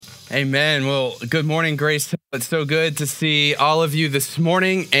Amen. Well, good morning, Grace. It's so good to see all of you this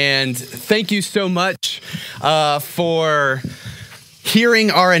morning, and thank you so much for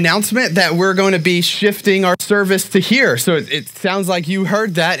hearing our announcement that we're going to be shifting our service to here. So it sounds like you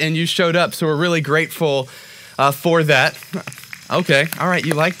heard that and you showed up, so we're really grateful for that. Okay, all right,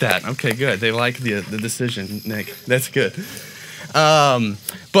 you like that. Okay, good. They like the decision, Nick. That's good.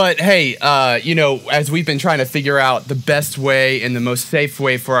 But hey, as we've been trying to figure out the best way and the most safe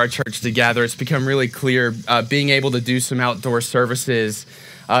way for our church to gather, it's become really clear being able to do some outdoor services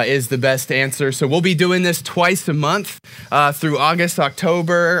is the best answer. So we'll be doing this twice a month through August,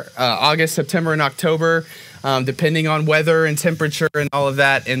 September, and October, depending on weather and temperature and all of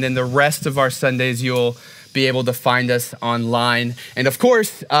that. And then the rest of our Sundays, you'll be able to find us online. And of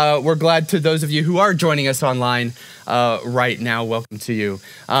course, we're glad to those of you who are joining us online right now. Welcome to you.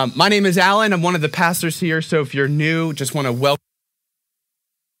 My name is Allan. I'm one of the pastors here. So if you're new, just want to welcome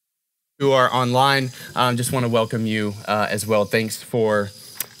you who are online. Just want to welcome you as well. Thanks for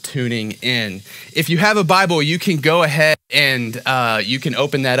tuning in. If you have a Bible, you can go ahead and you can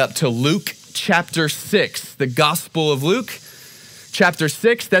open that up to Luke chapter 6, the Gospel of Luke. Chapter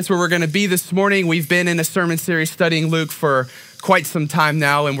 6, that's where we're going to be this morning. We've been in a sermon series studying Luke for quite some time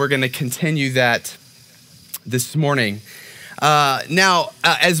now, and we're going to continue that this morning. Now,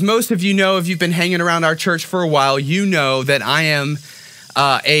 as most of you know, if you've been hanging around our church for a while, you know that I am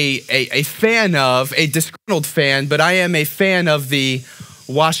a fan of, a disgruntled fan, but I am a fan of the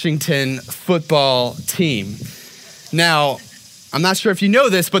Washington football team. Now, I'm not sure if you know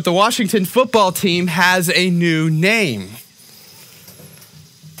this, but the Washington football team has a new name.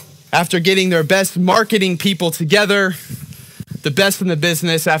 After getting their best marketing people together, the best in the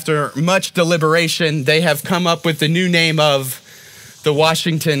business, after much deliberation, they have come up with the new name of the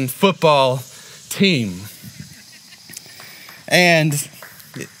Washington football team. And,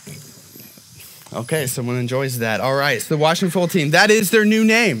 okay, someone enjoys that. All right, so the Washington football team, that is their new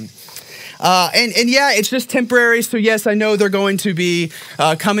name. And yeah, it's just temporary. So yes, I know they're going to be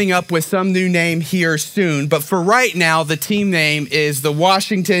coming up with some new name here soon. But for right now, the team name is the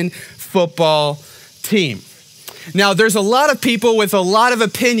Washington football team. Now, there's a lot of people with a lot of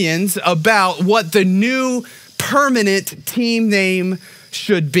opinions about what the new permanent team name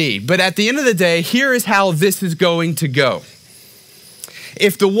should be. But at the end of the day, here is how this is going to go.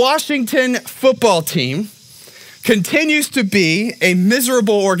 If the Washington football team continues to be a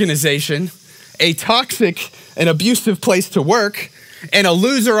miserable organization, a toxic and abusive place to work, and a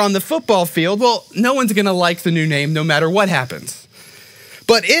loser on the football field, well, no one's going to like the new name no matter what happens.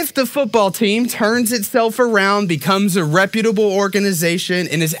 But if the football team turns itself around, becomes a reputable organization,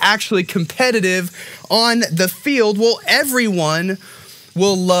 and is actually competitive on the field, well, everyone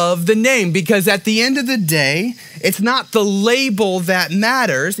will love the name, because at the end of the day, it's not the label that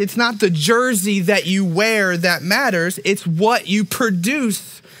matters. It's not the jersey that you wear that matters. It's what you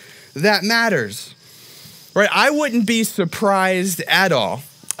produce that matters, right? I wouldn't be surprised at all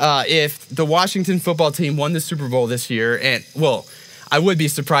if the Washington football team won the Super Bowl this year. And well, I would be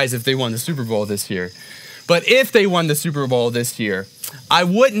surprised if they won the Super Bowl this year. But if they won the Super Bowl this year, I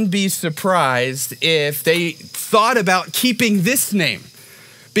wouldn't be surprised if they thought about keeping this name,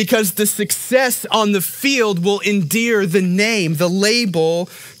 because the success on the field will endear the name, the label,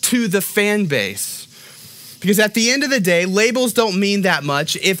 to the fan base. Because at the end of the day, labels don't mean that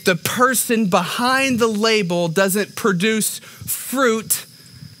much if the person behind the label doesn't produce fruit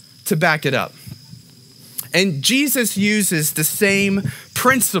to back it up. And Jesus uses the same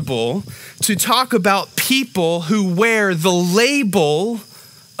principle to talk about people who wear the label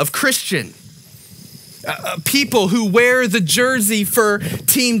of Christian. People who wear the jersey for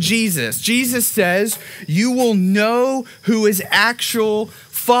Team Jesus. Jesus says, you will know who his actual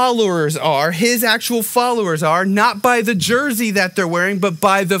followers are, not by the jersey that they're wearing, but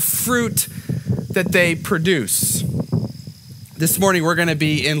by the fruit that they produce. This morning, we're going to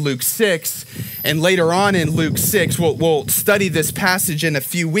be in Luke 6, and later on in Luke 6, we'll study this passage in a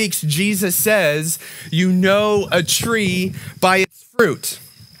few weeks. Jesus says, you know a tree by its fruit.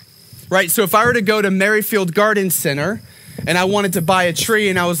 Right, so if I were to go to Merrifield Garden Center and I wanted to buy a tree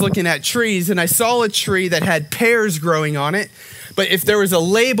and I was looking at trees and I saw a tree that had pears growing on it, but if there was a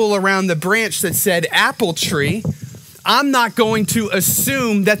label around the branch that said apple tree, I'm not going to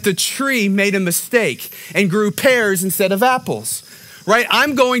assume that the tree made a mistake and grew pears instead of apples, right?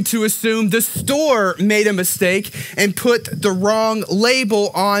 I'm going to assume the store made a mistake and put the wrong label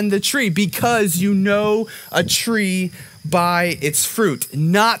on the tree, because you know a tree by its fruit,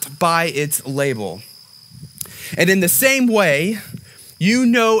 not by its label. And in the same way, you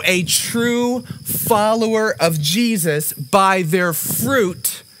know a true follower of Jesus by their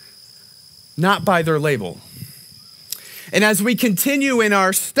fruit not by their label. And as we continue in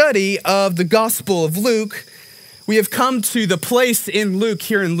our study of the Gospel of Luke, we have come to the place in Luke,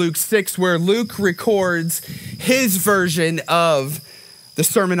 here in Luke 6, where Luke records his version of the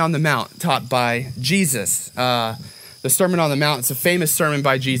Sermon on the Mount taught by Jesus. The Sermon on the Mount, it's a famous sermon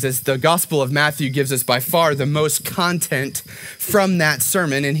by Jesus. The Gospel of Matthew gives us by far the most content from that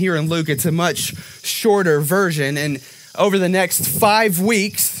sermon. And here in Luke, it's a much shorter version. And over the next 5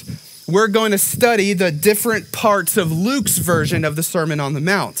 weeks, we're going to study the different parts of Luke's version of the Sermon on the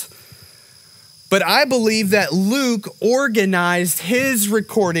Mount. But I believe that Luke organized his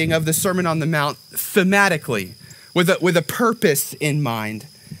recording of the Sermon on the Mount thematically, with a purpose in mind.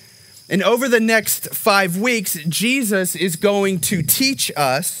 And over the next 5 weeks, Jesus is going to teach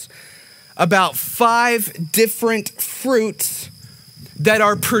us about 5 different fruits that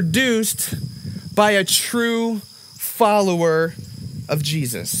are produced by a true follower of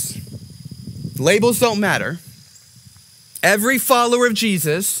Jesus. Labels don't matter. Every follower of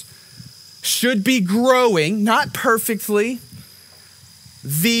Jesus should be growing, not perfectly,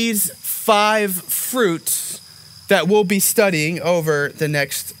 these 5 fruits that we'll be studying over the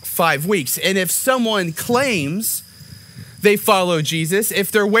next 5 weeks. And if someone claims they follow Jesus,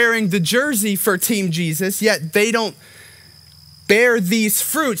 if they're wearing the jersey for Team Jesus, yet they don't bear these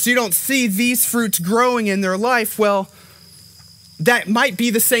fruits, you don't see these fruits growing in their life, well, that might be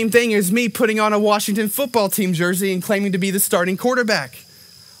the same thing as me putting on a Washington football team jersey and claiming to be the starting quarterback.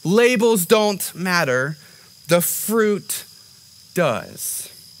 Labels don't matter. The fruit does.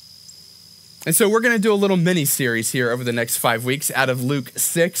 And so we're going to do a little mini-series here over the next 5 weeks out of Luke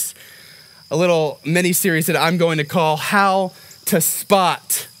 6. A little mini-series that I'm going to call How to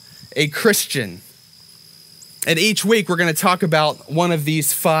Spot a Christian. And each week we're going to talk about one of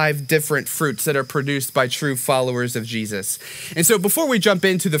these 5 different fruits that are produced by true followers of Jesus. And so before we jump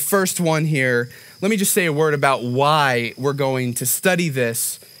into the first one here, let me just say a word about why we're going to study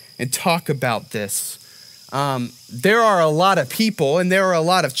this and talk about this. There are a lot of people and there are a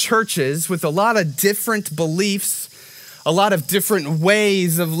lot of churches with a lot of different beliefs, a lot of different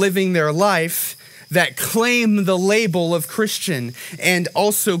ways of living their life that claim the label of Christian and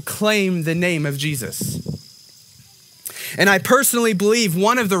also claim the name of Jesus. And I personally believe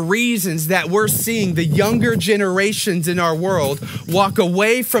one of the reasons that we're seeing the younger generations in our world walk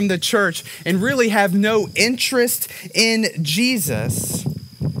away from the church and really have no interest in Jesus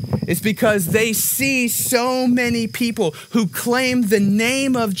is because they see so many people who claim the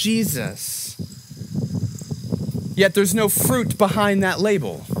name of Jesus, yet there's no fruit behind that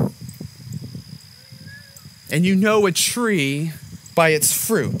label. And you know a tree by its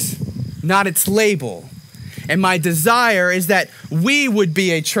fruit, not its label. And my desire is that we would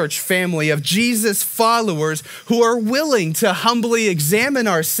be a church family of Jesus followers who are willing to humbly examine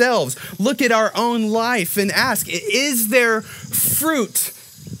ourselves, look at our own life and ask, is there fruit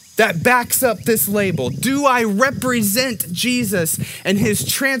that backs up this label? Do I represent Jesus and his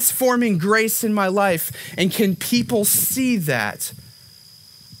transforming grace in my life? And can people see that?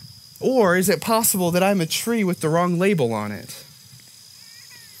 Or is it possible that I'm a tree with the wrong label on it?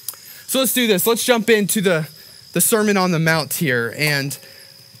 So let's do this. Let's jump into the Sermon on the Mount here. And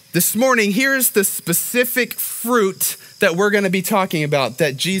this morning, here's the specific fruit that we're going to be talking about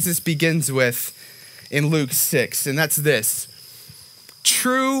that Jesus begins with in Luke 6. And that's this.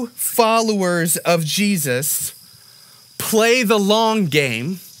 True followers of Jesus play the long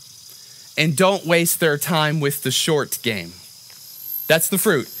game and don't waste their time with the short game. That's the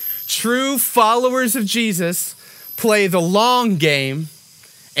fruit. True followers of Jesus play the long game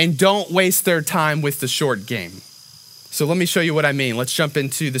and don't waste their time with the short game. So let me show you what I mean. Let's jump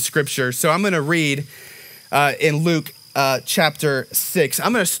into the scripture. So I'm going to read in Luke chapter 6.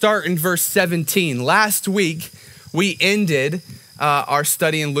 I'm going to start in verse 17. Last week, we ended our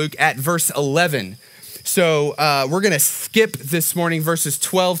study in Luke at verse 11. So we're going to skip this morning verses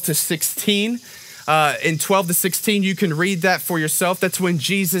 12 to 16. In 12 to 16, you can read that for yourself. That's when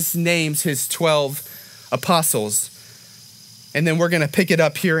Jesus names his 12 apostles. And then we're going to pick it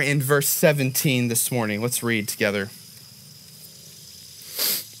up here in verse 17 this morning. Let's read together.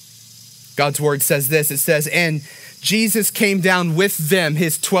 God's word says this. It says, "And Jesus came down with them,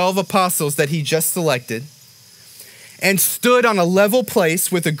 his 12 apostles that he just selected, and stood on a level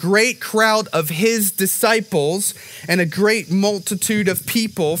place with a great crowd of his disciples and a great multitude of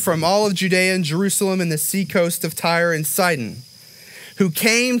people from all of Judea and Jerusalem and the seacoast of Tyre and Sidon, who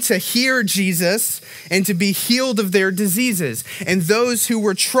came to hear Jesus and to be healed of their diseases. And those who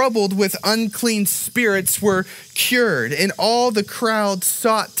were troubled with unclean spirits were cured. And all the crowd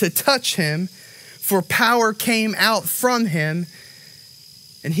sought to touch him, for power came out from him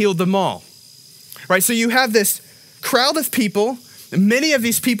and healed them all." right? So you have this crowd of people. Many of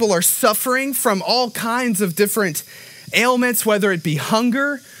these people are suffering from all kinds of different ailments, whether it be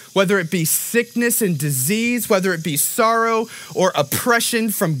hunger, whether it be sickness and disease, whether it be sorrow or oppression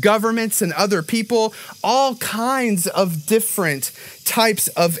from governments and other people, all kinds of different types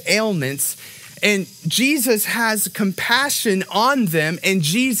of ailments. And Jesus has compassion on them, and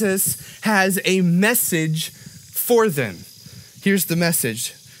Jesus has a message for them. Here's the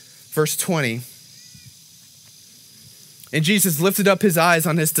message, verse 20. And Jesus lifted up his eyes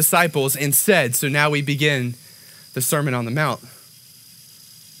on his disciples and said, so now we begin the Sermon on the Mount.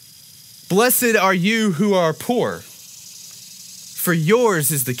 Blessed are you who are poor, for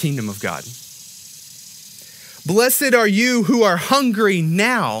yours is the kingdom of God. Blessed are you who are hungry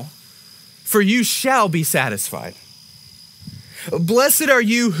now, for you shall be satisfied. Blessed are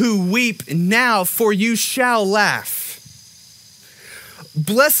you who weep now, for you shall laugh.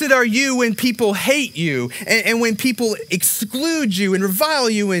 Blessed are you when people hate you and when people exclude you and revile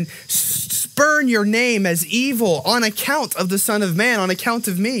you and spurn your name as evil on account of the Son of Man, on account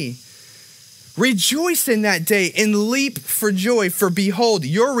of me. Rejoice in that day and leap for joy, for behold,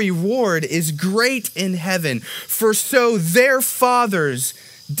 your reward is great in heaven, for so their fathers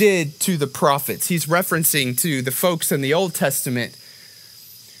did to the prophets. He's referencing to the folks in the Old Testament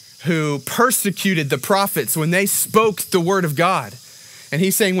who persecuted the prophets when they spoke the word of God. And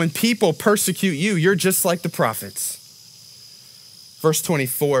he's saying when people persecute you, you're just like the prophets. Verse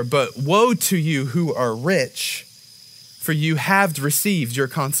 24, but woe to you who are rich, for you have received your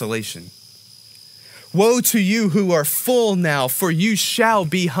consolation. Woe to you who are full now, for you shall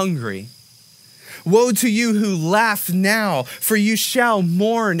be hungry. Woe to you who laugh now, for you shall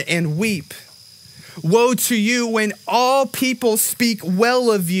mourn and weep. Woe to you when all people speak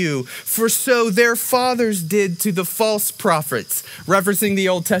well of you, for so their fathers did to the false prophets. Referencing the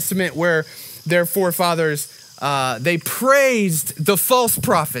Old Testament where their forefathers, they praised the false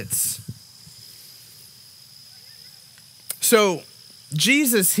prophets. So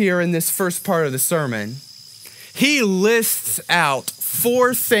Jesus here in this first part of the sermon, he lists out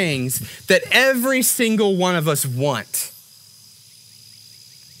 4 things that every single one of us want.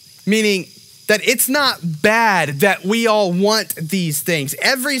 Meaning that it's not bad that we all want these things.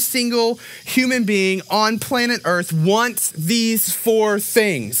 Every single human being on planet Earth wants these 4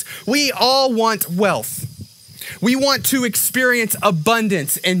 things. We all want wealth. We want to experience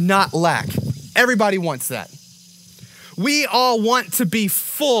abundance and not lack. Everybody wants that. We all want to be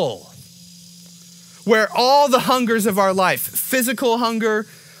full, where all the hungers of our life, physical hunger,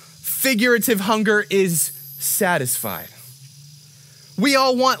 figurative hunger, is satisfied. We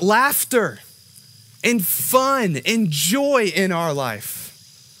all want laughter and fun and joy in our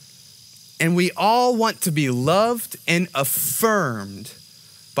life. And we all want to be loved and affirmed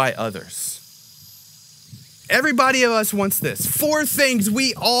by others. Everybody of us wants this. 4 things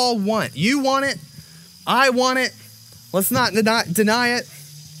we all want. You want it. I want it. Let's not deny it.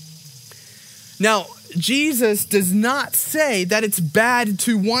 Now, Jesus does not say that it's bad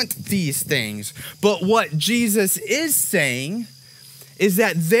to want these things. But what Jesus is saying is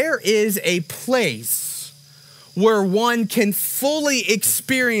that there is a place where one can fully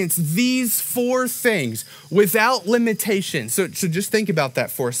experience these 4 things without limitation. So just think about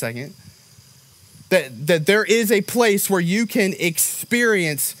that for a second. That there is a place where you can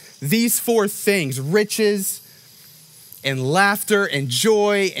experience these 4 things: riches and laughter and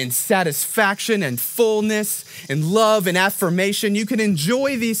joy and satisfaction and fullness and love and affirmation. You can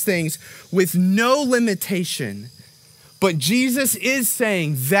enjoy these things with no limitation. But Jesus is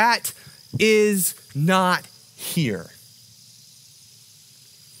saying that is not here.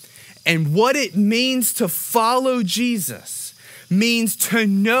 And what it means to follow Jesus means to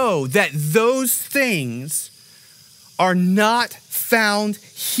know that those things are not found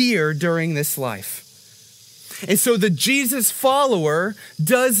here during this life. And so the Jesus follower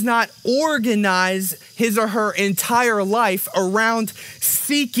does not organize his or her entire life around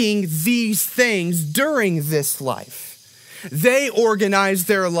seeking these things during this life. They organize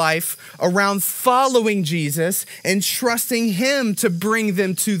their life around following Jesus and trusting him to bring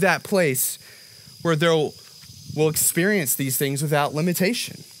them to that place where will experience these things without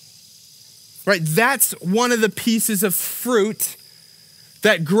limitation. Right? That's one of the pieces of fruit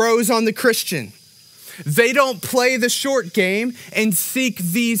that grows on the Christian. They don't play the short game and seek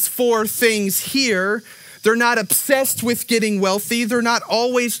these 4 things here. They're not obsessed with getting wealthy. They're not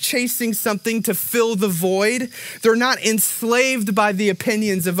always chasing something to fill the void. They're not enslaved by the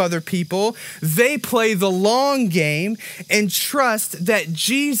opinions of other people. They play the long game and trust that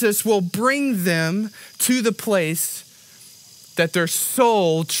Jesus will bring them to the place that their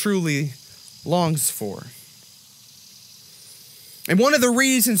soul truly longs for. And one of the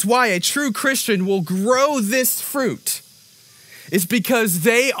reasons why a true Christian will grow this fruit is because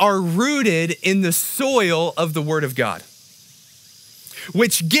they are rooted in the soil of the Word of God,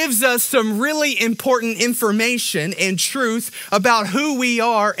 which gives us some really important information and truth about who we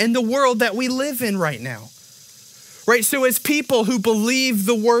are and the world that we live in right now. Right? So as people who believe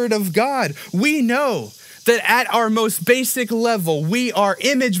the Word of God, we know that at our most basic level, we are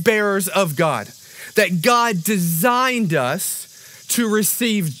image bearers of God, that God designed us to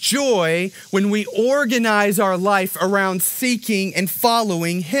receive joy when we organize our life around seeking and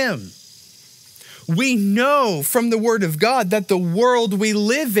following Him. We know from the Word of God that the world we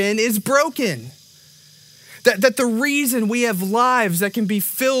live in is broken. That the reason we have lives that can be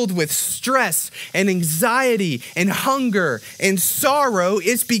filled with stress and anxiety and hunger and sorrow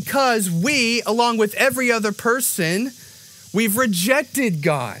is because we, along with every other person, we've rejected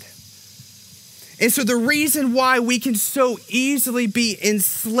God. And so the reason why we can so easily be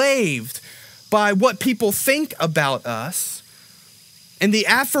enslaved by what people think about us and the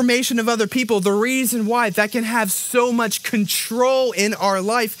affirmation of other people, the reason why that can have so much control in our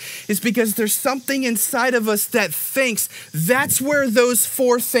life is because there's something inside of us that thinks that's where those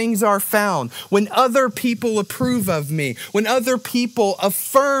four things are found. When other people approve of me, when other people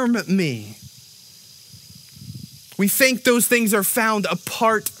affirm me, we think those things are found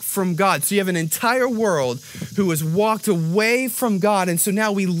apart from God. So you have an entire world who has walked away from God, and so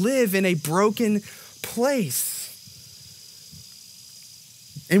now we live in a broken place.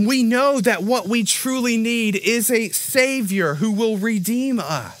 And we know that what we truly need is a Savior who will redeem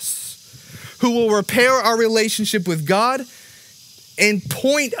us, who will repair our relationship with God and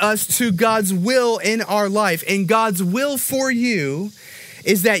point us to God's will in our life. And God's will for you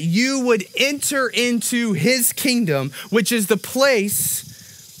is that you would enter into His kingdom, which is the place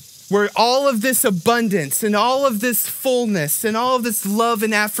where all of this abundance and all of this fullness and all of this love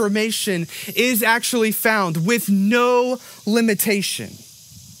and affirmation is actually found with no limitation.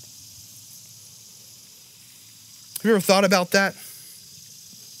 Have you ever thought about that?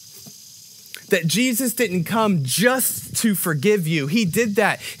 That Jesus didn't come just to forgive you. He did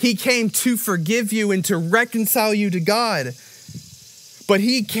that. He came to forgive you and to reconcile you to God. But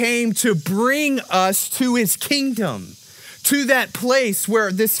He came to bring us to His kingdom, to that place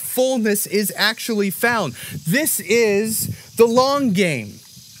where this fullness is actually found. This is the long game.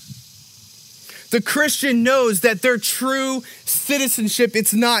 The Christian knows that their true citizenship,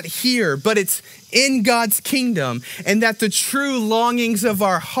 it's not here, but it's in God's kingdom, and that the true longings of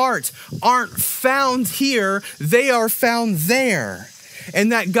our heart aren't found here, they are found there.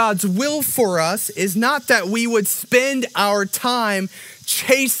 And that God's will for us is not that we would spend our time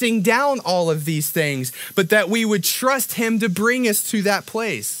chasing down all of these things, but that we would trust Him to bring us to that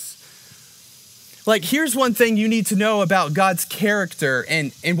place. Like, here's one thing you need to know about God's character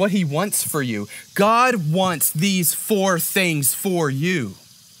and what He wants for you. God wants these four things for you.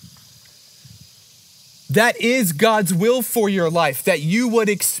 That is God's will for your life, that you would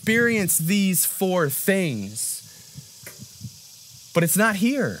experience these four things. But it's not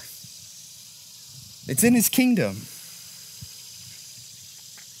here. It's in His kingdom.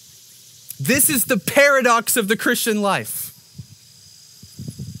 This is the paradox of the Christian life.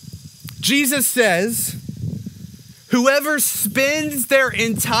 Jesus says, whoever spends their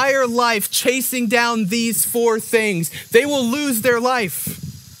entire life chasing down these four things, they will lose their life.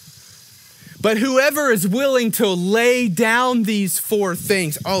 But whoever is willing to lay down these four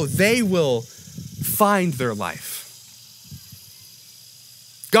things, they will find their life.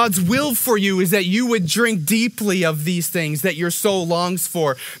 God's will for you is that you would drink deeply of these things that your soul longs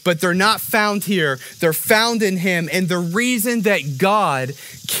for, but they're not found here. They're found in Him. And the reason that God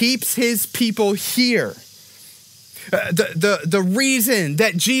keeps His people here, the reason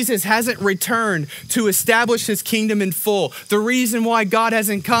that Jesus hasn't returned to establish His kingdom in full, the reason why God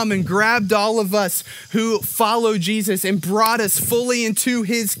hasn't come and grabbed all of us who follow Jesus and brought us fully into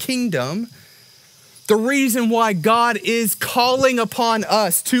His kingdom, the reason why God is calling upon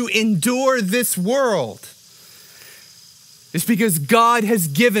us to endure this world is because God has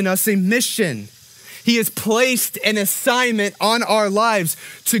given us a mission. He has placed an assignment on our lives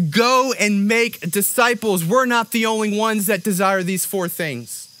to go and make disciples. We're not the only ones that desire these four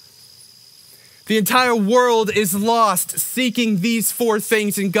things. The entire world is lost seeking these four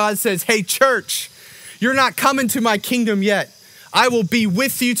things, and God says, hey, church, you're not coming to my kingdom yet. I will be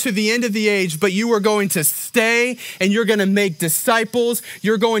with you to the end of the age, but you are going to stay and you're going to make disciples.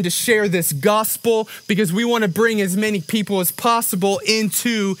 You're going to share this gospel because we want to bring as many people as possible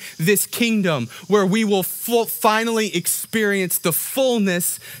into this kingdom where we will finally experience the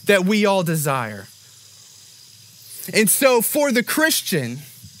fullness that we all desire. And so for the Christian,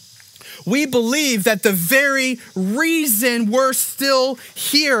 we believe that the very reason we're still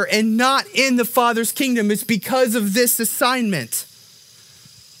here and not in the Father's kingdom is because of this assignment.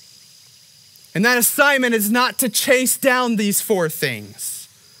 And that assignment is not to chase down these four things,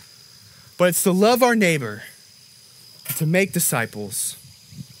 but it's to love our neighbor, to make disciples.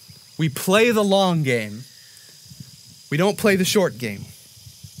 We play the long game. We don't play the short game.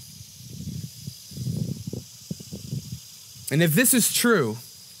 And if this is true,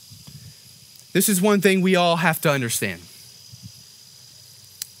 this is one thing we all have to understand.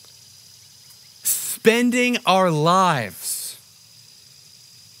 Spending our lives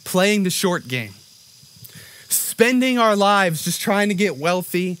playing the short game, spending our lives just trying to get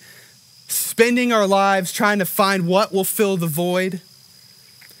wealthy, spending our lives trying to find what will fill the void,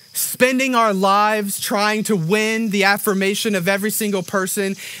 spending our lives trying to win the affirmation of every single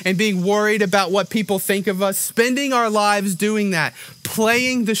person and being worried about what people think of us, spending our lives doing that,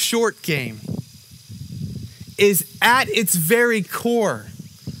 playing the short game, is at its very core,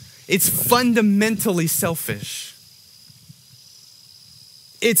 it's fundamentally selfish.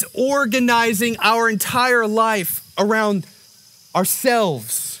 It's organizing our entire life around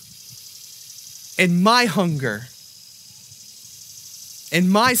ourselves and my hunger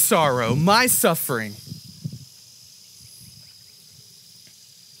and my sorrow, my suffering.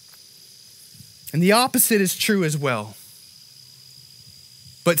 And the opposite is true as well.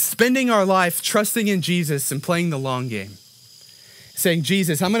 But spending our life trusting in Jesus and playing the long game, saying,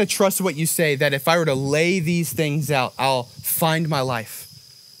 Jesus, I'm going to trust what you say, that if I were to lay these things out, I'll find my life.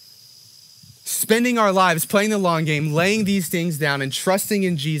 Spending our lives playing the long game, laying these things down and trusting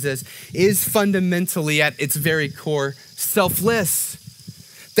in Jesus is fundamentally at its very core selfless.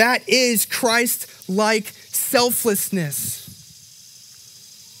 That is Christ-like selflessness.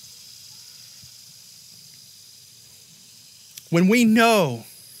 When we know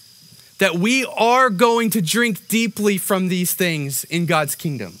that we are going to drink deeply from these things in God's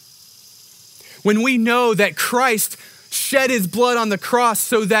kingdom. When we know that Christ shed his blood on the cross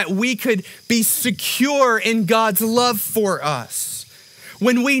so that we could be secure in God's love for us.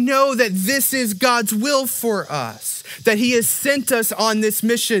 When we know that this is God's will for us, that he has sent us on this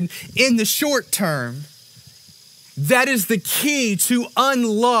mission in the short term, that is the key to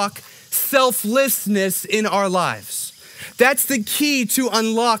unlock selflessness in our lives. That's the key to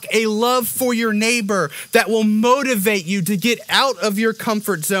unlock a love for your neighbor that will motivate you to get out of your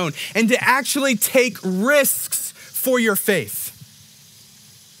comfort zone and to actually take risks for your faith.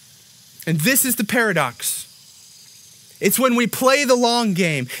 And this is the paradox. It's when we play the long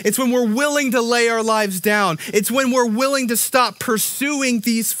game. It's when we're willing to lay our lives down. It's when we're willing to stop pursuing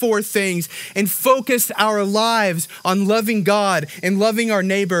these four things and focus our lives on loving God and loving our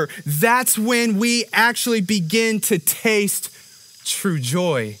neighbor. That's when we actually begin to taste true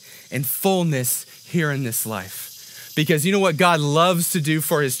joy and fullness here in this life. Because you know what God loves to do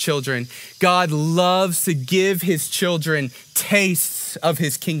for his children? God loves to give his children tastes of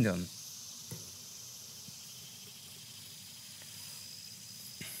his kingdom.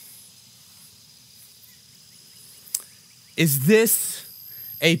 Is this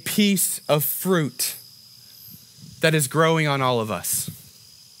a piece of fruit that is growing on all of us?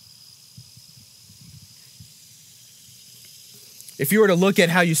 If you were to look at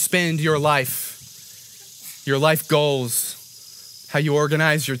how you spend your life goals, how you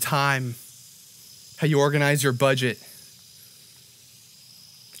organize your time, how you organize your budget,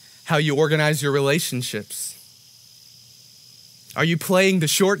 how you organize your relationships, are you playing the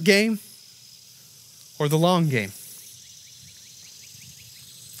short game or the long game?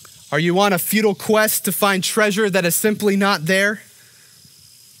 Are you on a futile quest to find treasure that is simply not there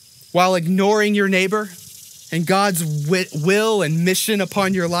while ignoring your neighbor and God's will and mission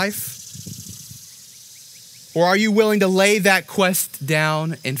upon your life? Or are you willing to lay that quest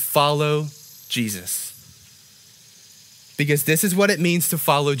down and follow Jesus? Because this is what it means to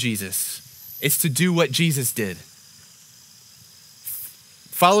follow Jesus. It's to do what Jesus did.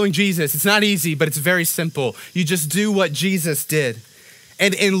 Following Jesus, it's not easy, but it's very simple. You just do what Jesus did.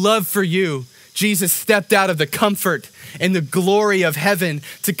 And in love for you, Jesus stepped out of the comfort and the glory of heaven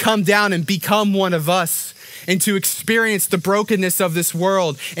to come down and become one of us and to experience the brokenness of this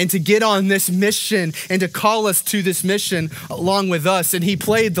world and to get on this mission and to call us to this mission along with us. And he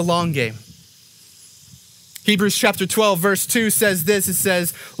played the long game. Hebrews chapter 12, verse 2 says this. It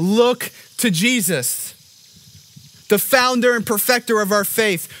says, look to Jesus, the founder and perfecter of our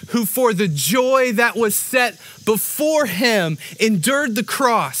faith, who for the joy that was set before him endured the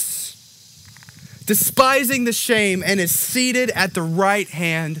cross, despising the shame, and is seated at the right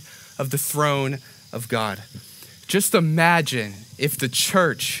hand of the throne of God. Just imagine if the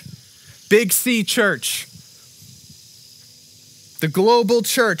church, Big C church, the global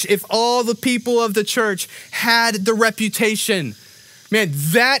church, if all the people of the church had the reputation. Man,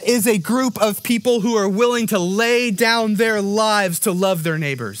 that is a group of people who are willing to lay down their lives to love their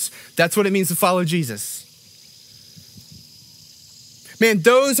neighbors. That's what it means to follow Jesus. Man,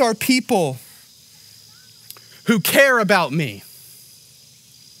 those are people who care about me.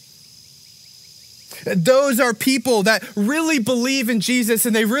 Those are people that really believe in Jesus,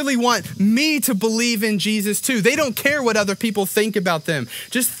 and they really want me to believe in Jesus too. They don't care what other people think about them.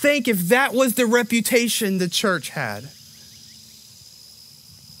 Just think if that was the reputation the church had.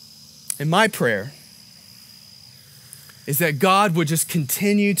 And my prayer is that God would just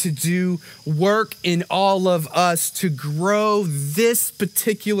continue to do work in all of us to grow this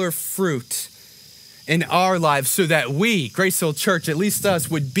particular fruit in our lives so that we, Grace Hill Church, at least us,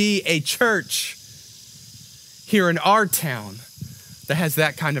 would be a church here in our town that has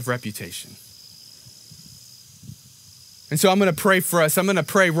that kind of reputation. And so I'm going to pray for us. I'm going to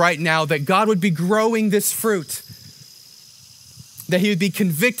pray right now that God would be growing this fruit, that he would be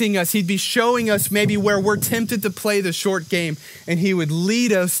convicting us. He'd be showing us maybe where we're tempted to play the short game, and he would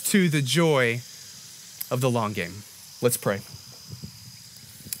lead us to the joy of the long game. Let's pray.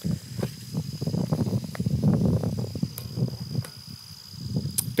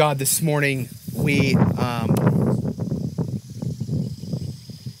 God, this morning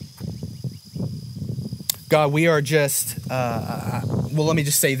God, we are just, let me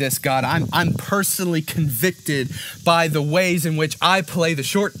just say this, God, I'm personally convicted by the ways in which I play the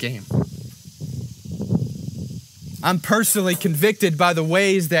short game. I'm personally convicted by the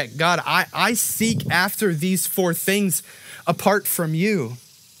ways that, God, I seek after these four things apart from you.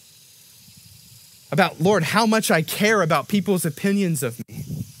 About, Lord, how much I care about people's opinions of me.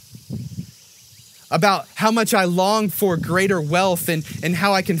 About how much I long for greater wealth and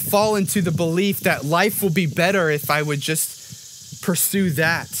how I can fall into the belief that life will be better if I would just pursue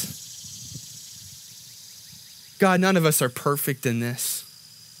that. God, none of us are perfect in this.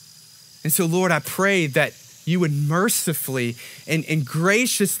 And so, Lord, I pray that you would mercifully and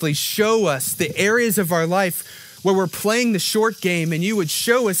graciously show us the areas of our life where we're playing the short game, and you would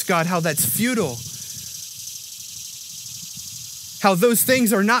show us, God, how that's futile. How those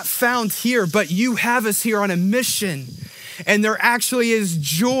things are not found here, but you have us here on a mission. And there actually is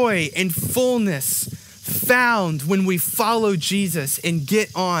joy and fullness found when we follow Jesus and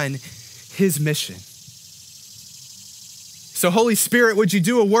get on his mission. So Holy Spirit, would you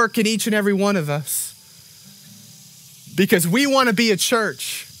do a work in each and every one of us? Because we want to be a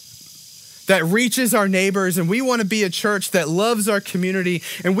church that reaches our neighbors, and we want to be a church that loves our community,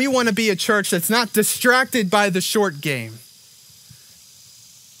 and we want to be a church that's not distracted by the short game.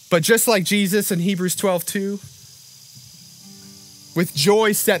 But just like Jesus in Hebrews 12:2, with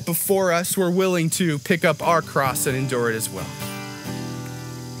joy set before us, we're willing to pick up our cross and endure it as well.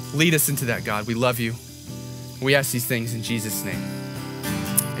 Lead us into that, God. We love you. We ask these things in Jesus' name.